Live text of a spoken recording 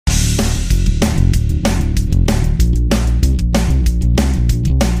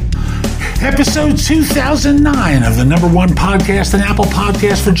Episode 2009 of the #1 podcast and Apple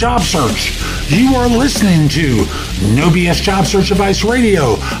Podcast for job search. You are listening to No BS Job Search Advice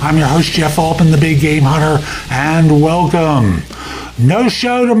Radio. I'm your host, Jeff Altman, the Big Game Hunter, and welcome. No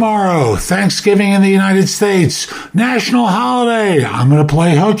show tomorrow. Thanksgiving in the United States. National holiday. I'm going to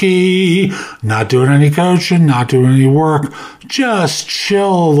play hooky. Not doing any coaching, not doing any work. Just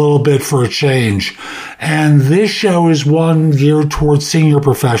chill a little bit for a change. And this show is one geared towards senior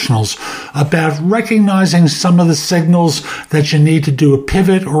professionals about recognizing some of the signals that you need to do a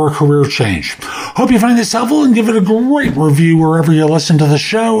pivot or a career change. Hope you find this helpful and give it a great review wherever you listen to the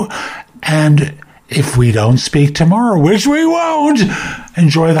show. And if we don't speak tomorrow, which we won't,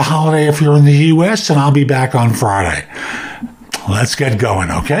 enjoy the holiday if you're in the U.S., and I'll be back on Friday. Let's get going,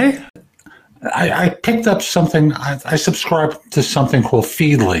 okay? I picked up something. I subscribe to something called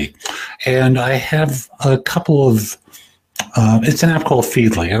Feedly, and I have a couple of it's an app called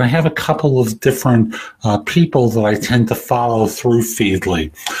Feedly, and I have a couple of different people that I tend to follow through Feedly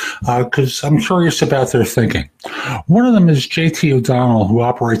because I'm curious about their thinking. One of them is JT O'Donnell, who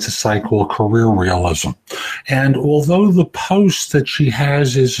operates a site called Career Realism. And although the post that she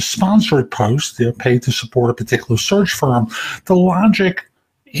has is a sponsored post, they're paid to support a particular search firm, the logic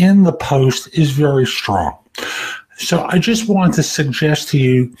in the post is very strong. So I just wanted to suggest to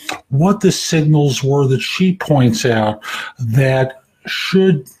you what the signals were that she points out that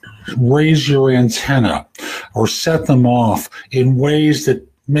should raise your antenna or set them off in ways that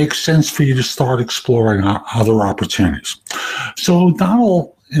make sense for you to start exploring other opportunities. So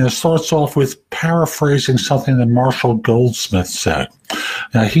O'Donnell starts off with paraphrasing something that Marshall Goldsmith said.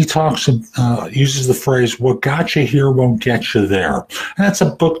 He uses the phrase, "What got you here won't get you there." And that's a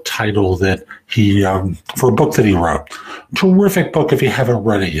book title that for a book that he wrote. Terrific book if you haven't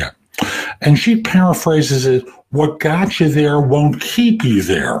read it yet. And she paraphrases it, "What got you there won't keep you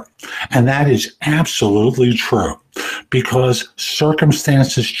there." And that is absolutely true because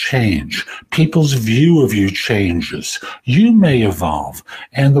circumstances change. People's view of you changes. You may evolve.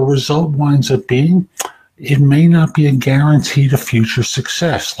 And the result winds up being it may not be a guarantee to future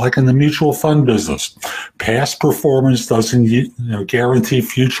success, like in the mutual fund business. Past performance doesn't guarantee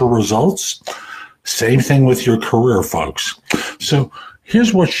future results. Same thing with your career, folks. So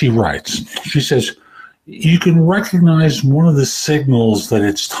here's what she writes. She says, you can recognize one of the signals that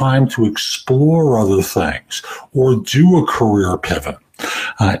it's time to explore other things or do a career pivot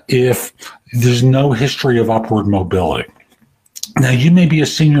if there's no history of upward mobility. Now, you may be a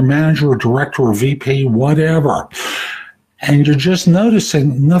senior manager or director or VP, whatever, and you're just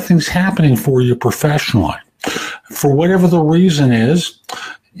noticing nothing's happening for you professionally. For whatever the reason is,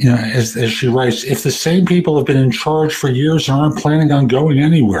 as she writes, if the same people have been in charge for years and aren't planning on going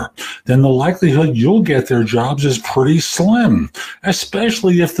anywhere, then the likelihood you'll get their jobs is pretty slim,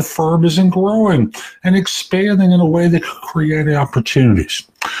 especially if the firm isn't growing and expanding in a way that could create opportunities.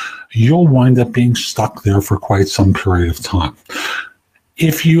 You'll wind up being stuck there for quite some period of time.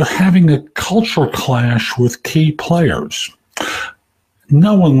 If you're having a culture clash with key players,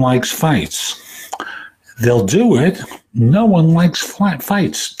 no one likes fights. They'll do it. No one likes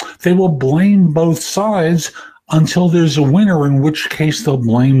fights. They will blame both sides until there's a winner, in which case they'll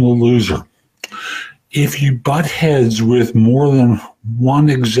blame the loser. If you butt heads with more than one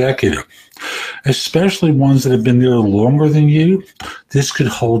executive, especially ones that have been there longer than you, this could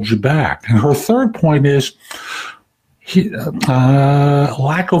hold you back. And her third point is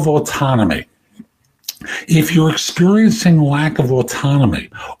lack of autonomy. If you're experiencing lack of autonomy,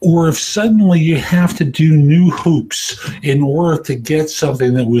 or if suddenly you have to do new hoops in order to get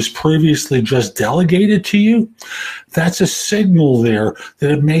something that was previously just delegated to you, that's a signal there that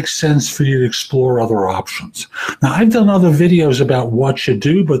it makes sense for you to explore other options. Now, I've done other videos about what you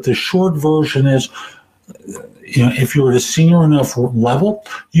do, but the short version is, if you're at a senior enough level,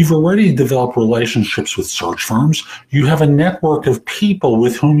 you've already developed relationships with search firms. You have a network of people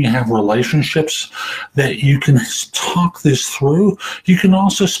with whom you have relationships that you can talk this through. You can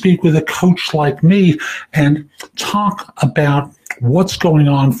also speak with a coach like me and talk about what's going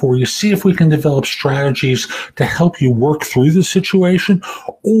on for you. See if we can develop strategies to help you work through the situation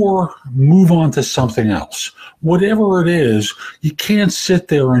or move on to something else. Whatever it is, you can't sit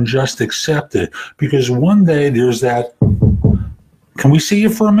there and just accept it, because one day there's that, "Can we see you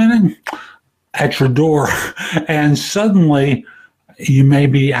for a minute?" at your door, and suddenly you may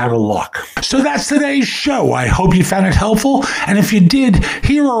be out of luck. So that's today's show. I hope you found it helpful. And if you did,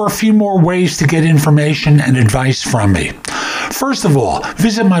 here are a few more ways to get information and advice from me. First of all,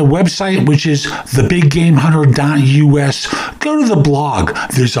 visit my website, which is thebiggamehunter.us. Go to the blog.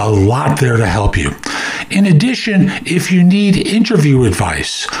 There's a lot there to help you. In addition, if you need interview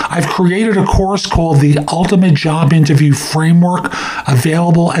advice, I've created a course called the Ultimate Job Interview Framework,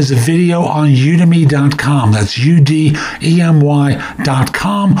 available as a video on udemy.com. That's udemy.com,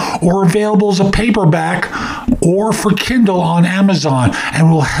 or available as a paperback or for Kindle on Amazon, and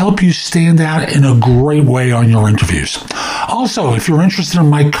will help you stand out in a great way on your interviews. Also, if you're interested in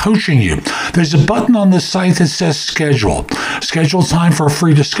my coaching you, there's a button on the site that says schedule. Schedule time for a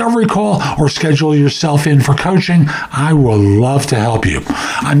free discovery call or schedule yourself in for coaching. I will love to help you.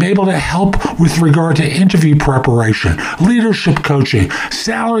 I'm able to help with regard to interview preparation, leadership coaching,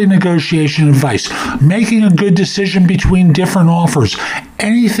 salary negotiation advice, making a good decision between different offers,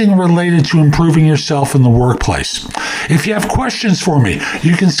 anything related to improving yourself in the workplace. If you have questions for me,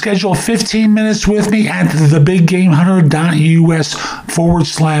 you can schedule 15 minutes with me at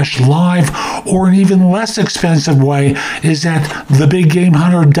thebiggamehunter.us/live, or an even less expensive way is at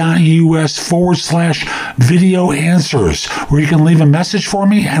thebiggamehunter.us/video answers, where you can leave a message for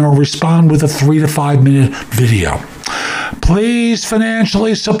me and I'll respond with a 3 to 5 minute video. Please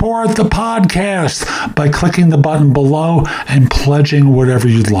financially support the podcast by clicking the button below and pledging whatever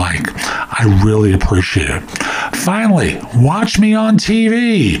you'd like. I really appreciate it. Finally, watch me on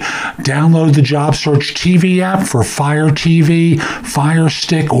TV. Download the Job Search TV app for Fire TV, Fire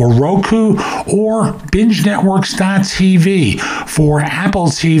Stick, or Roku, or BingeNetworks.tv for Apple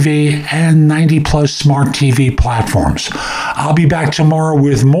TV and 90-plus smart TV platforms. I'll be back tomorrow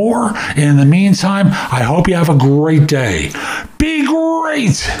with more. In the meantime, I hope you have a great day. Be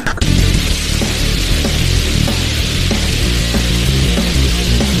great!